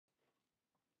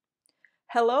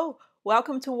Hello,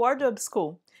 welcome to Wardrobe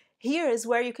School. Here is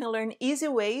where you can learn easy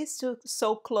ways to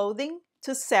sew clothing,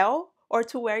 to sell, or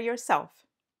to wear yourself.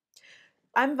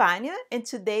 I'm Vanya, and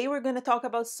today we're going to talk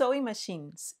about sewing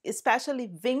machines, especially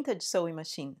vintage sewing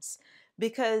machines,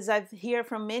 because I've heard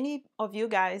from many of you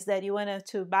guys that you wanted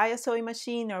to buy a sewing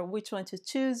machine or which one to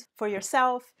choose for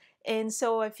yourself. And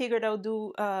so I figured I'll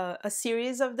do a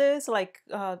series of this, like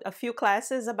a few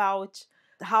classes about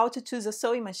how to choose a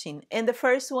sewing machine. And the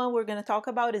first one we're going to talk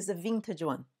about is the vintage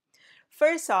one.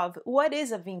 First off, what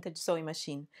is a vintage sewing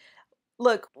machine?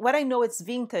 Look, what I know it's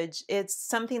vintage, it's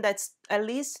something that's at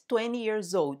least 20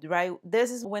 years old, right? This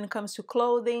is when it comes to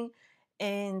clothing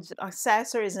and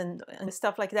accessories and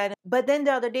stuff like that. But then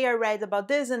the other day I read about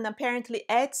this and apparently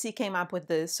Etsy came up with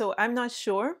this. So I'm not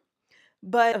sure.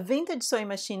 But a vintage sewing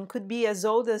machine could be as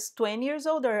old as 20 years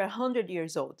old or 100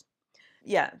 years old.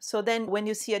 Yeah, so then when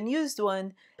you see a used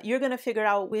one, you're going to figure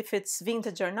out if it's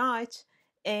vintage or not.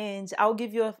 And I'll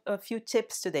give you a few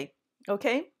tips today,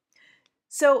 okay?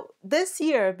 So this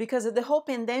year, because of the whole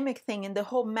pandemic thing and the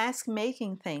whole mask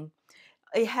making thing,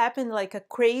 it happened like a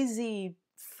crazy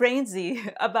frenzy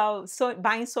about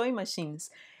buying sewing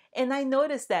machines. And I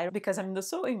noticed that because I'm in the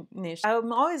sewing niche.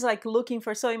 I'm always like looking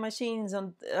for sewing machines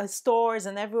on stores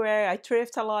and everywhere. I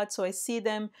thrift a lot, so I see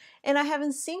them. And I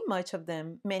haven't seen much of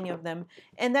them, many of them.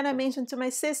 And then I mentioned to my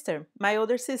sister, my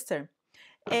older sister.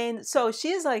 And so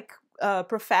she's like a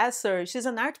professor, she's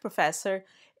an art professor,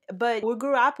 but we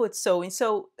grew up with sewing.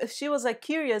 So she was like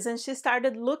curious and she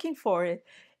started looking for it.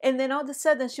 And then all of a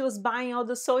sudden she was buying all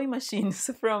the sewing machines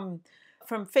from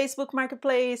Facebook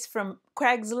Marketplace, from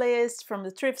Craigslist, from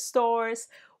the thrift stores,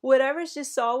 whatever she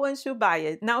saw when she would buy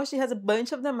it. Now she has a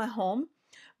bunch of them at home.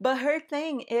 But her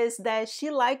thing is that she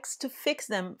likes to fix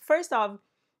them. First off,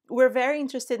 we're very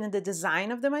interested in the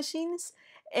design of the machines,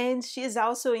 and she is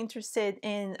also interested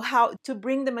in how to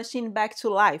bring the machine back to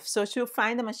life. So she'll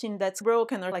find a machine that's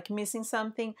broken or like missing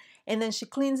something, and then she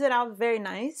cleans it out very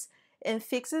nice and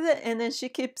fixes it, and then she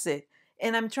keeps it.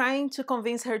 And I'm trying to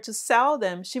convince her to sell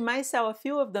them. She might sell a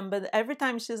few of them, but every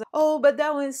time she's like, oh, but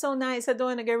that one is so nice, I don't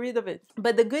want to get rid of it.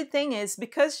 But the good thing is,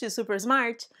 because she's super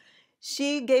smart,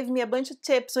 she gave me a bunch of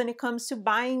tips when it comes to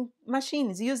buying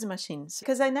machines, used machines,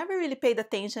 because I never really paid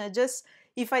attention. I just,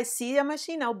 if I see a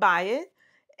machine, I'll buy it.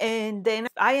 And then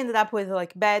I ended up with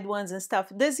like bad ones and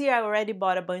stuff. This year I already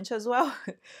bought a bunch as well.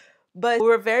 But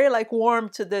we're very like warm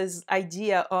to this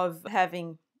idea of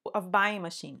buying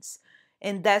machines.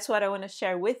 And that's what I want to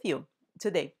share with you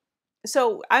today.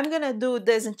 So I'm going to do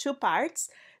this in two parts.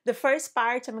 The first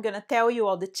part, I'm going to tell you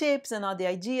all the tips and all the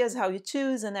ideas, how you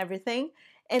choose and everything.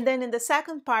 And then in the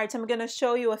second part, I'm going to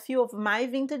show you a few of my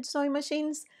vintage sewing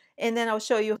machines. And then I'll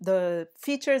show you the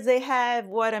features they have,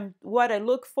 what I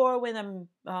look for when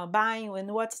I'm buying,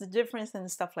 and what's the difference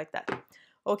and stuff like that.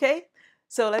 Okay,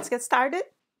 so let's get started.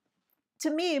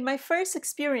 To me, my first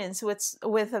experience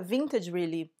with a vintage,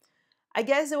 really, I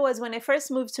guess it was when I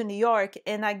first moved to New York,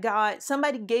 and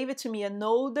somebody gave it to me,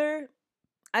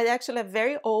 actually a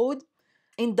very old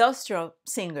industrial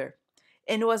Singer.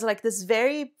 And it was like this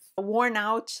very worn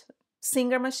out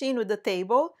Singer machine with the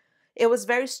table. It was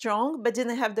very strong, but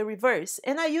didn't have the reverse.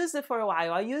 And I used it for a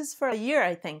while. I used it for a year,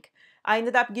 I think. I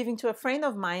ended up giving to a friend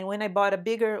of mine when I bought a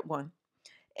bigger one.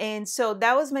 And so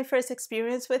that was my first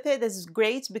experience with it. This is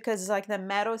great because it's like the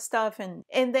metal stuff.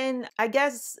 And then I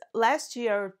guess last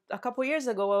year, a couple years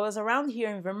ago, I was around here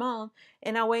in Vermont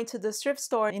and I went to the thrift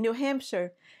store in New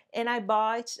Hampshire and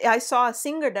I saw a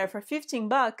Singer there for 15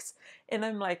 bucks. And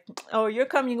I'm like, oh, you're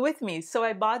coming with me. So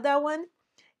I bought that one.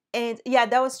 And yeah,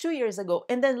 that was 2 years ago.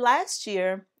 And then last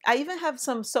year, I even have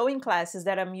some sewing classes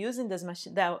that I'm using this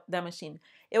machine, that machine.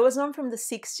 It was one from the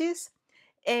 60s.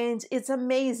 And it's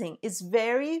amazing. It's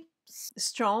very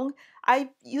strong.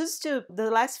 The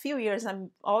last few years,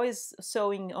 I'm always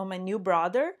sewing on my new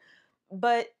brother,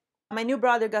 but my new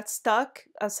brother got stuck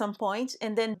at some point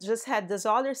and then just had this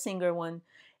other Singer one.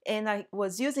 And I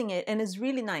was using it and it's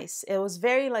really nice. It was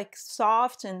very like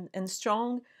soft and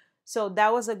strong. So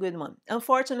that was a good one.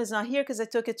 Unfortunately, it's not here because I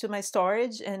took it to my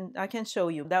storage and I can show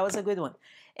you. That was a good one.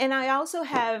 And I also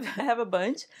have a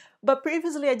bunch, but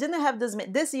previously I didn't have this.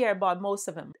 This year I bought most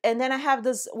of them. And then I have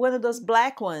one of those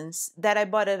black ones that I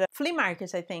bought at a flea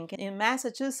market, I think, in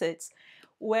Massachusetts,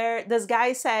 where this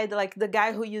guy said, like, the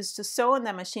guy who used to sew on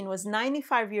that machine was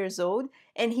 95 years old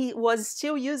and he was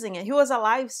still using it. He was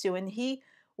alive still and he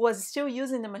was still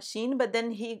using the machine, but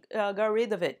then he got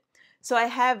rid of it. So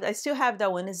I still have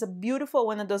that one. It's a beautiful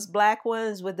one of those black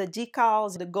ones with the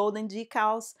decals, the golden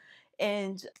decals.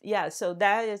 And yeah, so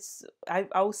that is, I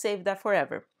will save that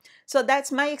forever. So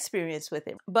that's my experience with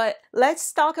it. But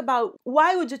let's talk about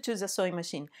why would you choose a sewing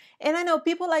machine? And I know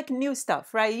people like new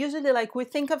stuff, right? Usually like we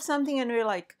think of something and we're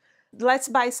like, let's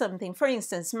buy something. For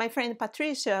instance, my friend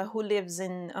Patricia, who lives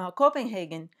in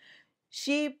Copenhagen,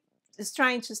 she is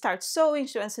trying to start sewing.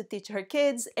 She wants to teach her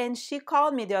kids. And she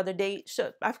called me the other day,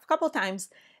 a couple times,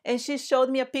 and she showed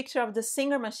me a picture of the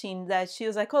Singer machine that she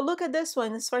was like, oh, look at this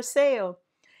one, it's for sale.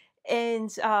 And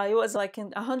it was like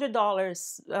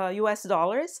 $100 US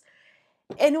dollars.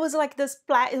 And it was like this,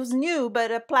 it was new,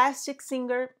 but a plastic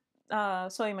Singer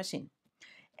sewing machine.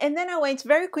 And then I went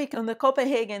very quick on the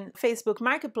Copenhagen Facebook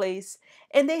Marketplace,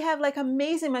 and they have like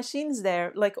amazing machines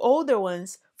there, like older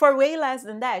ones, for way less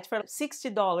than that, for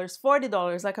 $60,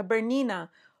 $40, like a Bernina,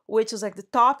 which is like the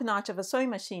top notch of a sewing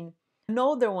machine, an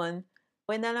older one.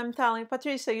 And then I'm telling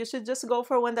Patricia, you should just go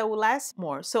for one that will last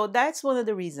more. So that's one of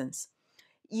the reasons.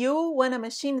 You want a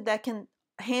machine that can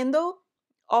handle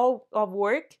all of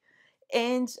work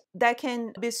and that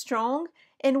can be strong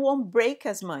and won't break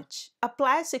as much. A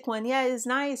plastic one, yeah, is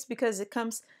nice because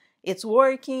it's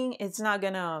working, it's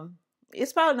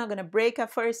probably not gonna break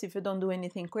at first if you don't do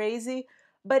anything crazy,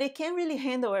 but it can really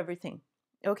handle everything,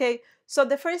 okay? So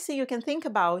the first thing you can think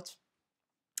about,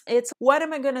 it's what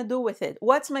am I gonna do with it?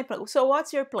 What's my plan? So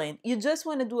what's your plan? You just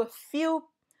wanna do a few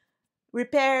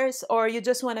repairs, or you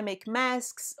just wanna make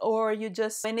masks, or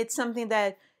and it's something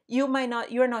that you're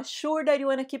not sure that you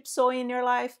want to keep sewing in your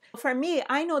life. For me,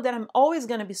 I know that I'm always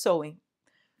going to be sewing.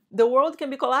 The world can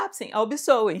be collapsing, I'll be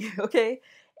sewing, okay?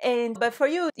 But for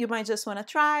you, you might just want to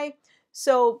try.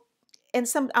 So, and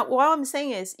what I'm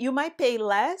saying is you might pay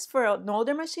less for an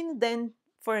older machine than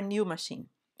for a new machine,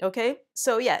 okay?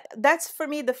 So yeah, that's for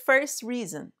me the first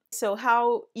reason. So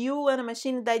how you want a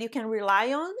machine that you can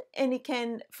rely on, and it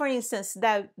can, for instance,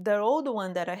 the old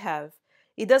one that I have,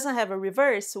 it doesn't have a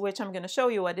reverse, which I'm going to show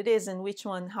you what it is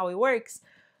and how it works.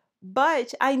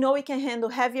 But I know it can handle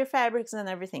heavier fabrics and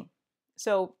everything.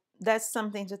 So that's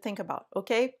something to think about,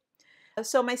 okay?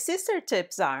 So my sister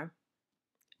tips are,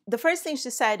 the first thing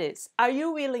she said is, are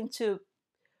you willing to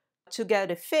get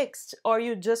it fixed, or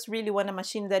you just really want a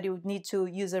machine that you need to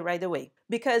use it right away?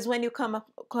 Because when you come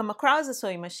across a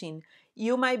sewing machine,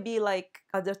 you might be like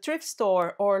at the thrift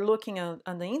store or looking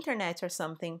on the internet or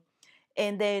something,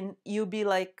 and then you'll be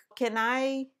like,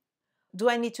 do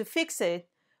I need to fix it?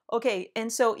 Okay,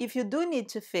 and so if you do need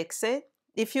to fix it,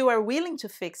 if you are willing to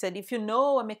fix it, if you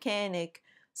know a mechanic,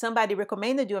 somebody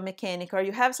recommended you a mechanic, or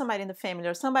you have somebody in the family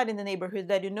or somebody in the neighborhood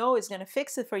that you know is going to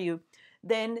fix it for you,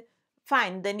 then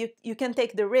fine, then you can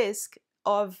take the risk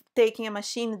of taking a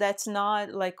machine that's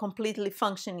not like completely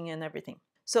functioning and everything.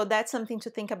 So that's something to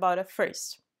think about at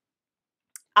first.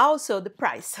 Also the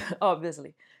price,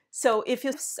 obviously. So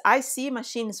I see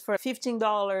machines for $15,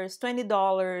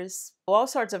 $20, all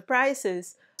sorts of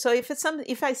prices. So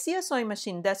if I see a sewing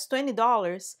machine that's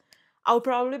 $20, I'll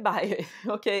probably buy it,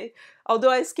 okay?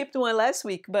 Although I skipped one last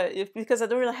week, because I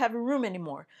don't really have room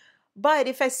anymore. But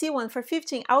if I see one for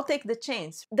 15, I'll take the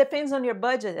chance. Depends on your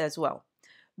budget as well.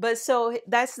 But so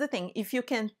that's the thing. If you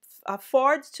can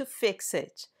afford to fix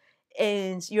it,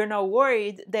 and you're not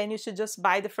worried, then you should just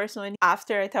buy the first one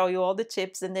after I tell you all the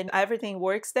tips, and then everything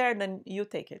works there, then you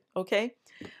take it, okay?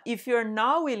 If you're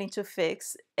not willing to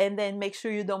fix, and then make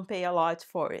sure you don't pay a lot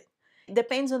for it. It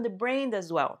depends on the brand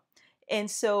as well.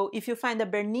 And so if you find a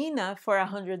Bernina for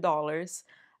 $100,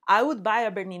 I would buy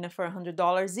a Bernina for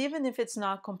 $100, even if it's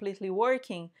not completely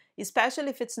working, especially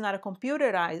if it's not a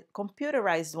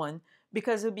computerized one,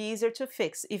 because it'll be easier to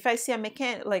fix. If I see a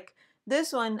mechanic, like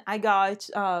this one I got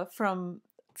from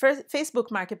Facebook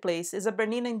Marketplace, is a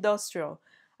Bernina Industrial.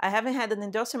 I haven't had an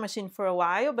industrial machine for a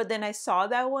while, but then I saw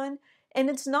that one, and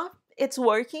it's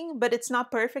working, but it's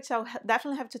not perfect, so I'll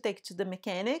definitely have to take it to the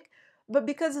mechanic. But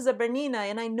because it's a Bernina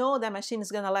and I know that machine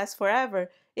is gonna last forever,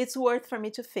 it's worth for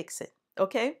me to fix it,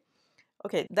 okay?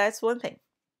 Okay, that's one thing.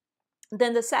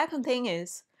 Then the second thing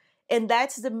is, and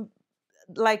that's the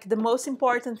most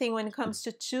important thing when it comes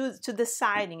to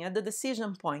deciding at the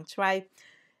decision point, right,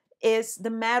 is the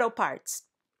metal parts.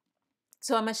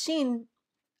 So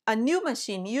a new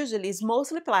machine usually is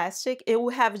mostly plastic. It will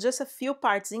have just a few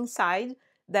parts inside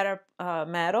that are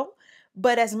metal,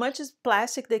 but as much as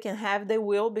plastic they can have, they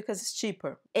will, because it's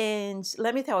cheaper. And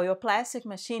let me tell you, a plastic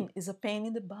machine is a pain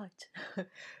in the butt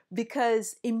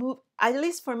because at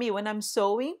least for me, when I'm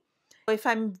sewing, if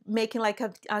I'm making like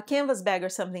a canvas bag or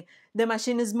something, the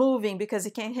machine is moving because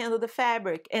it can't handle the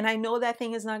fabric, and I know that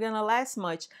thing is not gonna last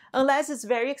much unless it's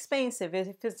very expensive.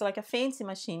 If it's like a fancy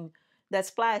machine, That's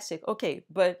plastic. Okay,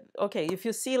 but okay, if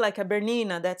you see like a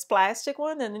Bernina that's plastic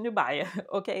one, and then you buy it.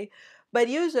 Okay, but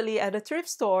usually at a thrift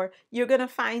store you're gonna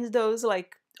find those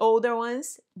like older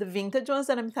ones, the vintage ones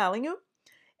that I'm telling you.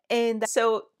 And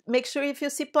so make sure if you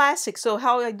see plastic. So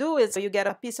how I do is you get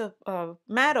a piece of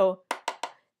metal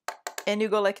and you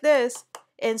go like this,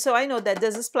 and so I know that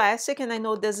this is plastic and I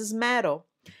know this is metal.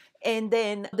 And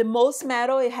then the most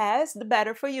metal it has, the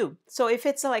better for you. So if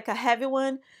it's like a heavy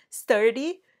one,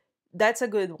 sturdy, that's a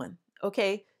good one.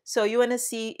 Okay, so you want to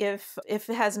see if it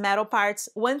has metal parts.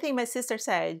 One thing my sister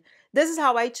said, this is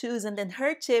how I choose, and then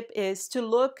her tip is to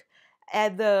look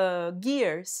at the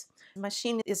gears. The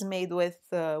machine is made with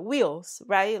wheels,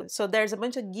 right? So there's a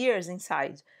bunch of gears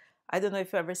inside. I don't know if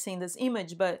you've ever seen this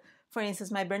image, but for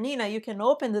instance, my Bernina, you can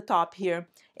open the top here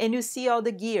and you see all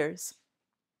the gears.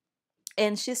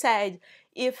 And she said,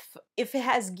 if it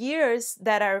has gears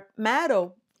that are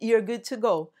metal, you're good to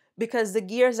go, because the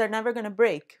gears are never going to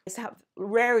break.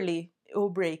 Rarely it will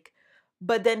break.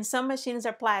 But then some machines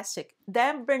are plastic.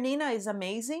 That Bernina is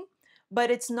amazing, but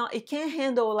it can't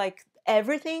handle like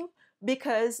everything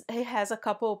because it has a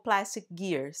couple of plastic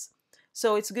gears.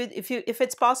 So it's good if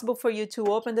it's possible for you to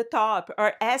open the top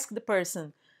or ask the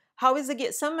person, how is the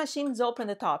gear? Some machines open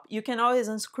the top. You can always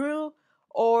unscrew,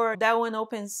 or that one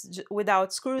opens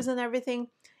without screws and everything,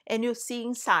 and you see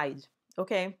inside.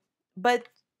 Okay, but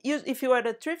if you're at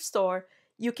a thrift store,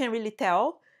 you can really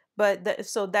tell. But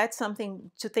so that's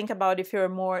something to think about if you're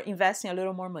more investing a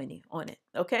little more money on it.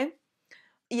 Okay.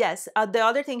 Yes, the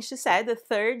other thing she said, the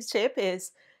third tip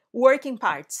is working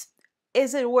parts.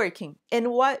 Is it working?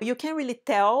 And what you can really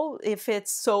tell if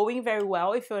it's sewing very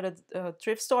well if you're at a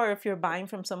thrift store or if you're buying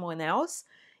from someone else.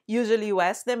 Usually you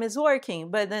ask them, is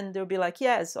working? But then they'll be like,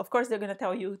 yes, of course they're going to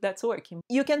tell you that's working.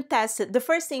 You can test it. The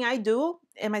first thing I do,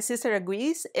 and my sister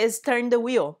agrees, is turn the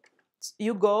wheel.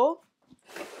 You go,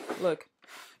 look,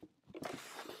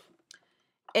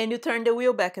 and you turn the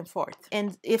wheel back and forth.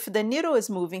 And if the needle is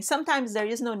moving, sometimes there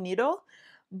is no needle,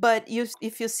 but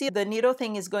if you see the needle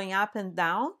thing is going up and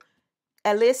down,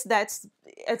 at least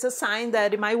it's a sign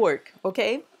that it might work.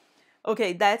 Okay,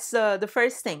 that's the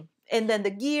first thing. And then the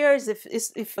gears, if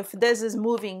this is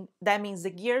moving, that means the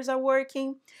gears are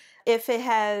working. If it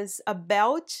has a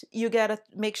belt, you gotta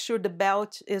make sure the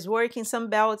belt is working. Some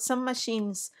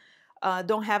machines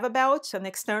don't have a belt, an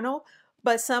external,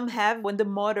 but some have. When the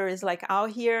motor is like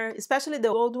out here, especially the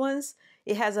old ones,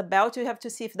 it has a belt. You have to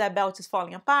see if that belt is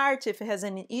falling apart, if it has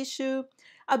any issue.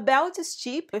 A belt is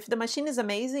cheap. If the machine is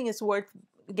amazing, it's worth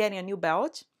getting a new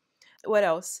belt. What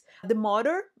else? The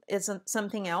motor is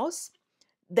something else.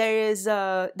 There's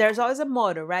always a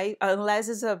motor, right? Unless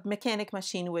it's a mechanic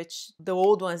machine, which the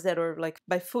old ones that are like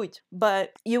by foot.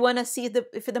 But you want to see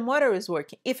if the motor is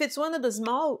working. If it's one of the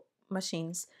small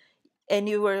machines and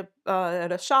you were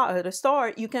at a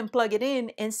store, you can plug it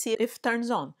in and see if it turns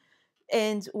on.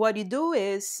 And what you do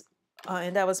is,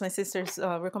 and that was my sister's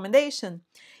recommendation,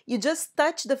 you just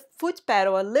touch the foot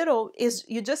pedal a little.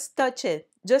 You just touch it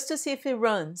just to see if it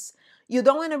runs. You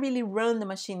don't want to really run the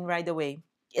machine right away,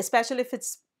 especially if it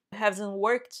hasn't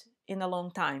worked in a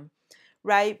long time,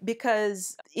 right?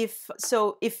 Because if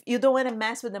you don't want to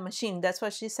mess with the machine, that's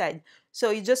what she said.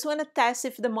 So you just want to test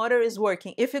if the motor is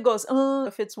working. If it goes,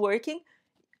 if it's working,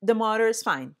 the motor is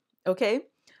fine. Okay.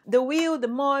 The wheel, the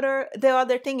motor. The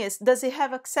other thing is, does it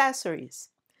have accessories?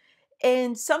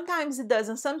 And sometimes it does,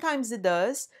 and sometimes it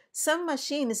does. Some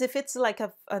machines, if it's like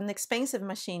an expensive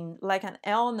machine, like an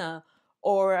Elna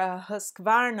or a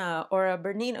Husqvarna or a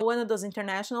Bernina, one of those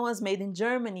international ones made in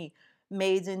Germany,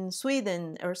 made in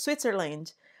Sweden or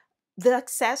Switzerland, the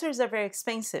accessories are very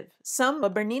expensive. A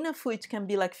Bernina foot can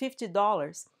be like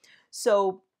 $50.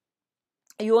 So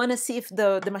you want to see if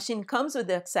the machine comes with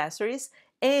the accessories,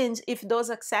 and if those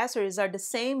accessories are the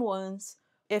same ones,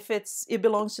 if it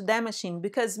belongs to that machine.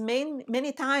 Because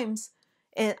many times,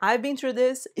 and I've been through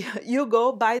this, you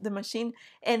go buy the machine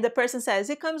and the person says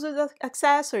it comes with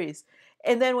accessories,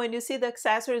 and then when you see the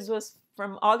accessories was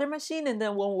from other machine, and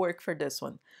then won't work for this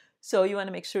one. So you want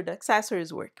to make sure the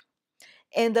accessories work.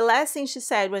 And the last thing she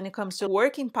said when it comes to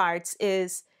working parts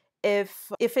is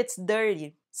if it's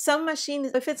dirty. Some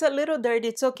machines, if it's a little dirty,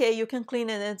 it's okay, you can clean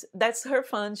it. That's her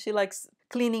fun. She likes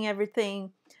cleaning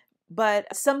everything.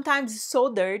 But sometimes it's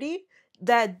so dirty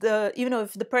that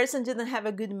if the person didn't have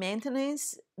a good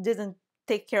maintenance, didn't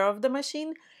take care of the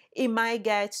machine, it might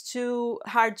get too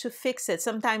hard to fix it.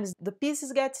 Sometimes the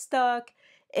pieces get stuck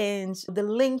and the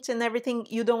lint and everything.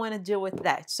 You don't want to deal with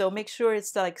that. So make sure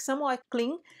it's like somewhat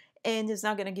clean and it's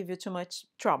not going to give you too much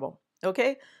trouble.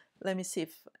 Okay, let me see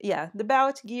the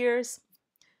belt, gears.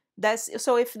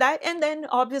 So if that, and then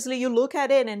obviously you look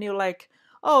at it and you're like,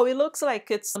 oh, it looks like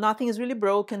it's nothing is really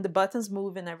broken, the buttons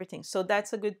move and everything. So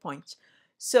that's a good point.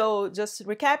 So just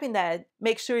recapping that,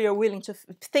 make sure you're willing to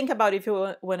think about if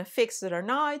you want to fix it or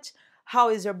not. How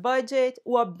is your budget?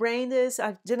 What brand is?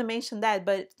 I didn't mention that,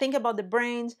 but think about the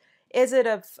brand. Is it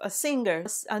a singer?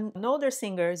 An older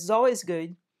singer is always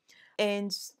good.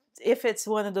 And if it's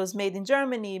one of those made in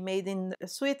Germany, made in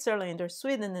Switzerland or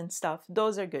Sweden and stuff,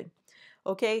 those are good.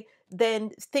 Okay,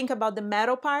 then think about the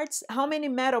metal parts. How many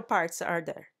metal parts are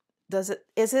there?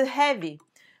 Is it heavy?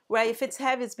 Right, if it's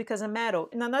heavy, it's because of metal.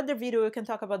 In another video, we can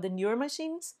talk about the newer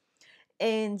machines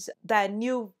and that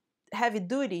new heavy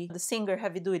duty, the Singer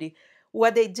heavy duty.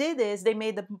 What they did is they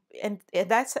made and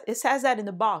that's, it says that in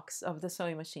the box of the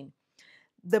sewing machine.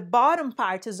 The bottom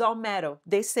part is all metal.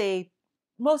 They say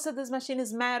most of this machine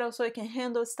is metal, so it can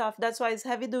handle stuff. That's why it's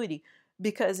heavy duty,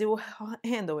 because it will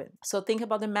handle it. So think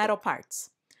about the metal parts.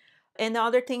 And the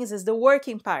other things is the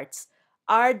working parts.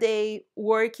 Are they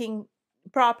working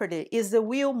properly? Is the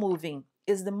wheel moving?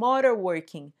 Is the motor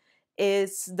working?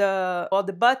 Is all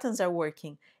the buttons are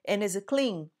working? And is it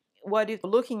clean? What you're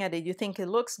looking at it, you think it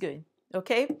looks good,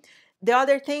 okay? The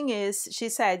other thing is, she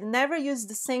said, never use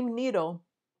the same needle.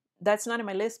 That's not in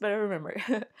my list, but I remember.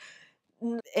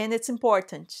 And it's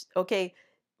important, okay?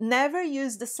 Never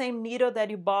use the same needle that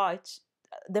you bought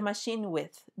the machine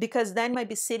with, because then it might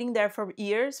be sitting there for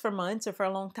years, for months, or for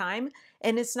a long time,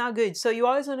 and it's not good. So you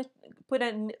always want to put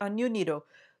a new needle.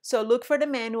 So look for the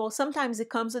manual. Sometimes it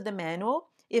comes with the manual.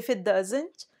 If it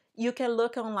doesn't, you can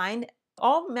look online.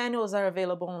 All manuals are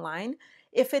available online.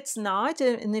 If it's not,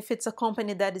 and if it's a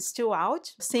company that is still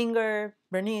out, Singer,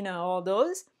 Bernina, all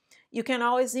those, you can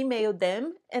always email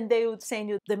them and they would send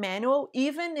you the manual,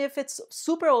 even if it's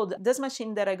super old. This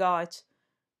machine that I got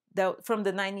from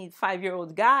the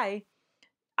 95-year-old guy,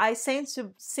 I sent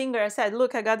to Singer. I said,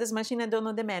 look, I got this machine, I don't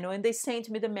know the manual. And they sent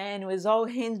me the manual. It's all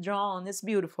hand-drawn. It's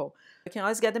beautiful. You can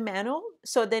always get the manual,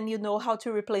 so then you know how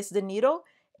to replace the needle,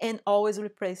 and always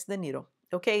replace the needle.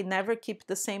 Okay, never keep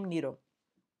the same needle.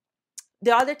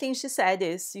 The other thing she said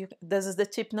is, this is the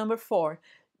tip number 4,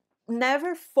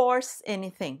 never force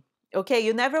anything. Okay,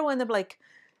 you never want to like,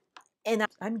 and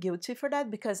I'm guilty for that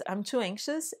because I'm too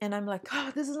anxious and I'm like,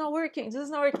 oh, this is not working, this is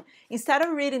not working. Instead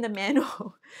of reading the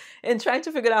manual and trying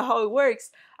to figure out how it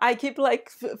works, I keep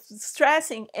like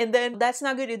stressing, and then that's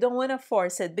not good. You don't want to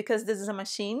force it, because this is a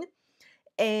machine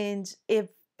and if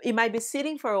it might be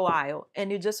sitting for a while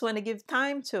and you just want to give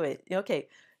time to it. Okay,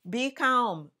 be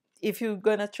calm. If you're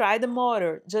gonna try the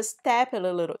motor, just tap it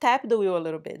a little, tap the wheel a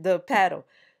little bit, the pedal,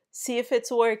 see if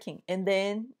it's working, and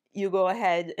then you go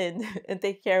ahead and, and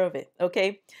take care of it,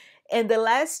 okay? And the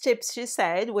last tip she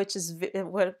said, which is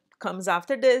what comes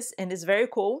after this and is very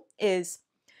cool, is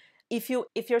if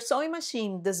your sewing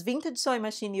machine, this vintage sewing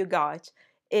machine you got,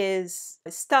 is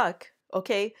stuck,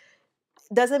 okay,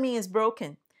 doesn't mean it's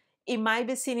broken. It might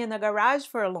be sitting in a garage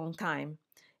for a long time.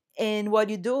 And what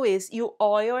you do is you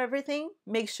oil everything.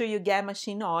 Make sure you get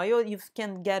machine oil. You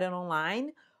can get it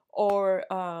online or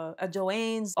at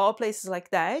Joann's, all places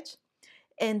like that.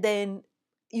 And then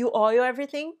you oil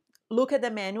everything. Look at the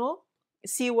manual.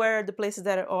 See where are the places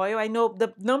that are oil. I know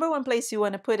the number one place you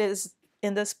want to put is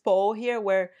in this pole here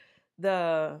where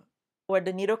the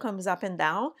needle comes up and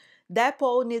down. That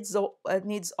pole needs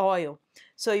oil.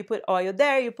 So you put oil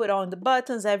there. You put on the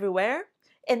buttons everywhere.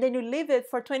 And then you leave it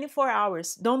for 24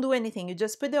 hours. Don't do anything. You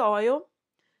just put the oil,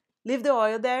 leave the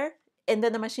oil there, and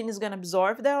then the machine is going to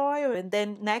absorb the oil, and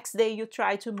then next day you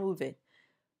try to move it.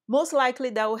 Most likely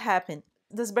that will happen.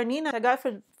 This Bernina I got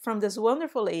from this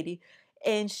wonderful lady,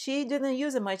 and she didn't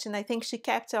use it much, and I think she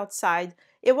kept it outside.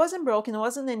 It wasn't broken, it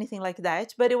wasn't anything like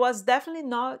that, but it was definitely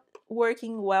not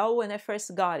working well when I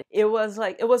first got it. It was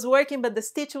like, it was working, but the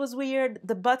stitch was weird,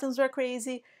 the buttons were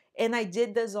crazy, and I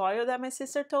did this oil that my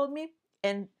sister told me,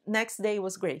 and next day it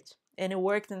was great. And it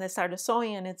worked, and I started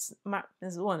sewing, and it's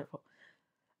wonderful.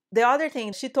 The other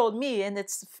thing she told me, and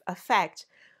it's a fact,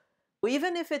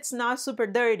 even if it's not super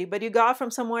dirty, but you got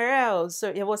from somewhere else, or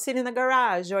it was sitting in a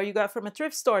garage, or you got from a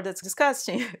thrift store that's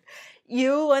disgusting,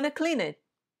 you want to clean it.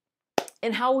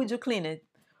 And how would you clean it?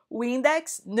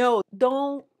 Windex? No,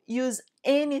 don't use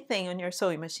anything on your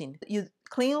sewing machine. You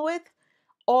clean with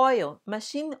oil,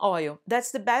 machine oil.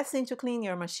 That's the best thing to clean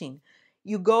your machine.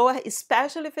 You go,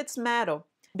 especially if it's metal,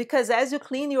 because as you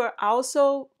clean, you are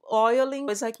also oiling.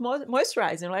 It's like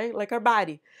moisturizing, right? Like our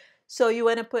body. So you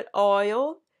want to put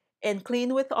oil and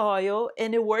clean with oil,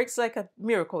 and it works like a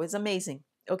miracle. It's amazing.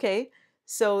 Okay,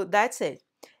 so that's it.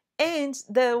 And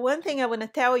the one thing I want to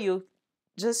tell you,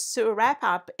 just to wrap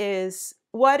up, is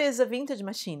what is a vintage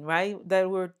machine, right? That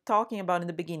we're talking about in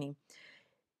the beginning.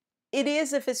 it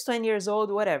is if it's 20 years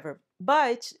old, whatever.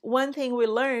 But one thing we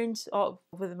learned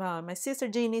with my sister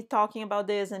Jeannie talking about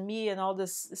this and me and all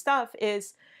this stuff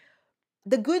is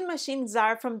the good machines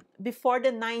are from before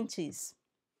the 90s.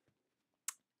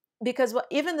 Because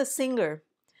even the Singer,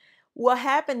 what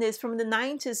happened is from the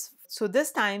 90s to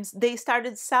this times, they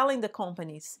started selling the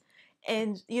companies.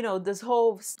 And, you know, this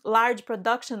whole large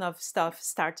production of stuff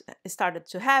started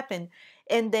to happen.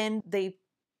 And then they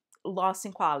lost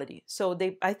in quality. So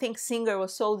I think Singer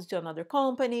was sold to another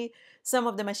company. Some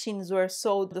of the machines were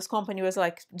sold. This company was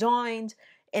like joined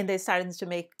and they started to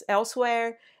make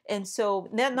elsewhere. And so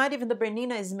not even the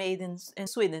Bernina is made in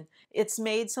Sweden. It's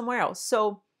made somewhere else.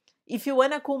 So if you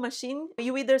want a cool machine,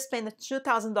 you either spend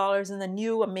 $2,000 in a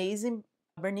new amazing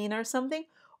Bernina or something,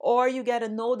 or you get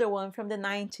an older one from the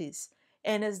 90s.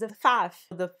 And it's the Pfaff,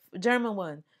 the German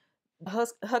one,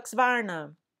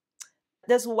 Husqvarna.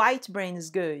 This white brand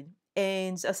is good,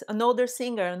 and another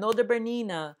Singer, another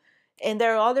Bernina, and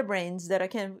there are other brands that I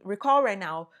can't recall right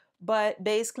now, but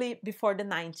basically before the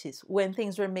 90s when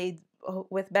things were made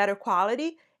with better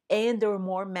quality and there were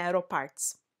more metal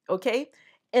parts. Okay,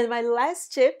 and my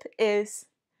last tip is,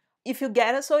 if you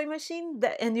get a sewing machine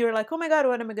and you're like, oh my god,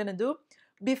 what am I gonna do,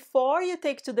 before you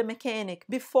take to the mechanic,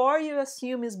 before you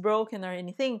assume it's broken or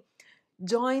anything,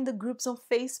 join the groups on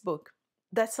Facebook.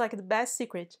 That's like the best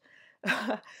secret.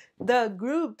 The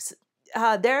groups,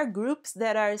 there are groups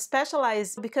that are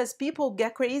specialized because people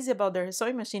get crazy about their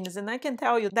sewing machines, and I can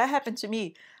tell you that happened to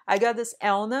me. I got this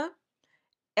Elna.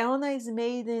 Elna is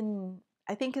made in,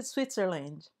 I think it's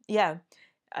Switzerland. Yeah,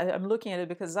 I'm looking at it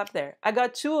because it's up there. I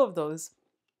got 2 of those,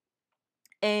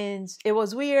 and it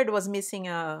was weird. It was missing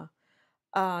a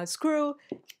screw,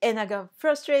 and I got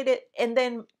frustrated. And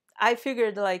then I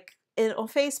figured, like, on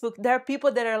Facebook, there are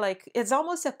people that are like, it's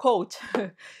almost a cult,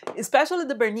 especially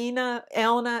the Bernina,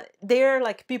 Elna. They're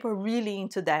like people really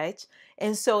into that,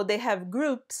 and so they have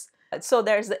groups. So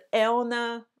there's the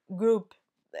Elna group,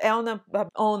 Elna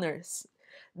owners,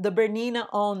 the Bernina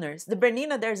owners. The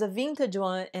Bernina, there's a vintage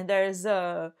one, and there's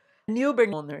a new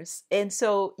Bernina owners, and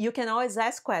so you can always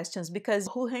ask questions because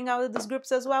who hang out in these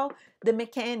groups as well? The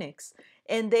mechanics.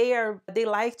 And they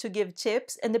like to give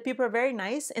tips, and the people are very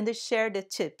nice and they share the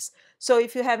tips. So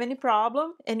if you have any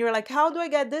problem and you're like, how do I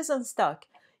get this unstuck?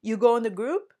 You go in the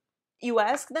group, you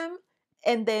ask them,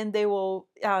 and then they will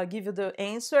give you the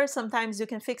answer. Sometimes you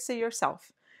can fix it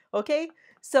yourself. Okay,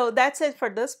 so that's it for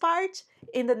this part.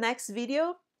 In the next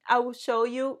video, I will show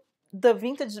you the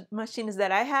vintage machines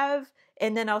that I have,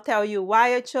 and then I'll tell you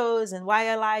why I chose and why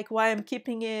I like, why I'm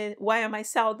keeping it, why am I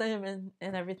sell them,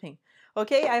 and everything.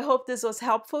 Okay, I hope this was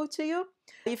helpful to you.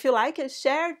 If you like it,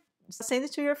 share, send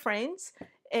it to your friends,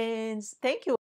 and thank you.